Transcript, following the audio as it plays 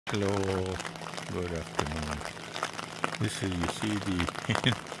Hello, good afternoon. This is, you see the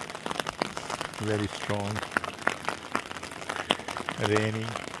very strong raining,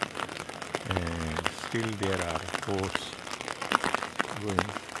 and still there are boats going.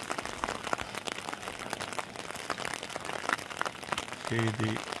 See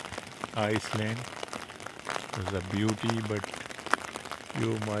the Iceland is a beauty, but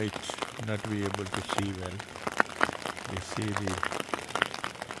you might not be able to see well. You see the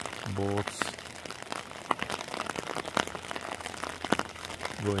boats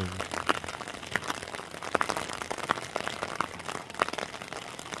going.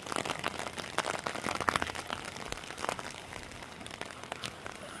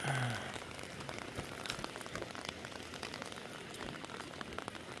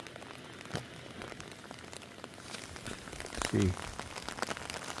 See,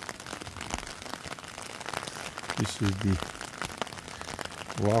 this is the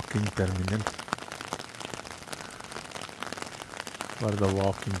walking terminal for the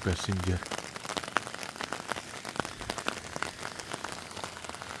walking passenger.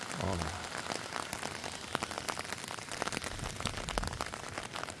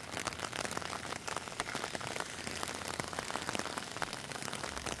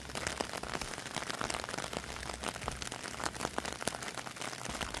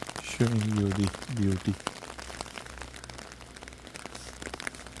 Showing you the beauty.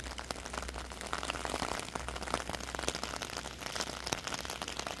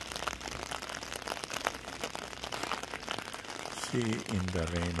 See in the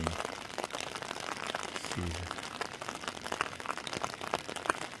raining. See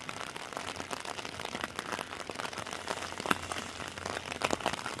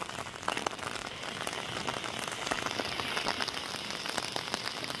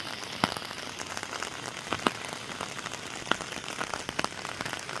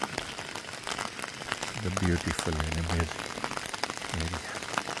the beautiful and amazing area.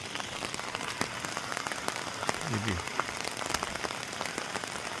 Maybe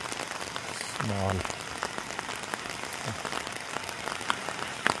small.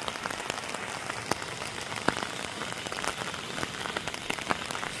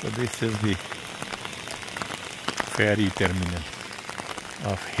 So this is the ferry terminal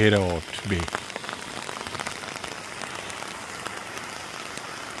of Herod Bay.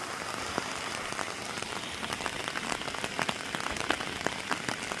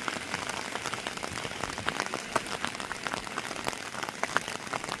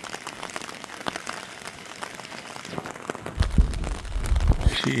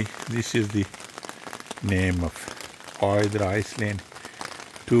 See, this is the name of quaidra Iceland,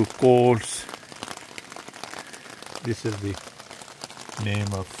 two coals. This is the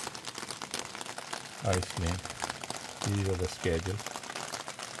name of Iceland. These are the schedule.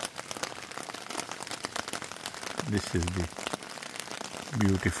 This is the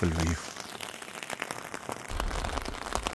beautiful view.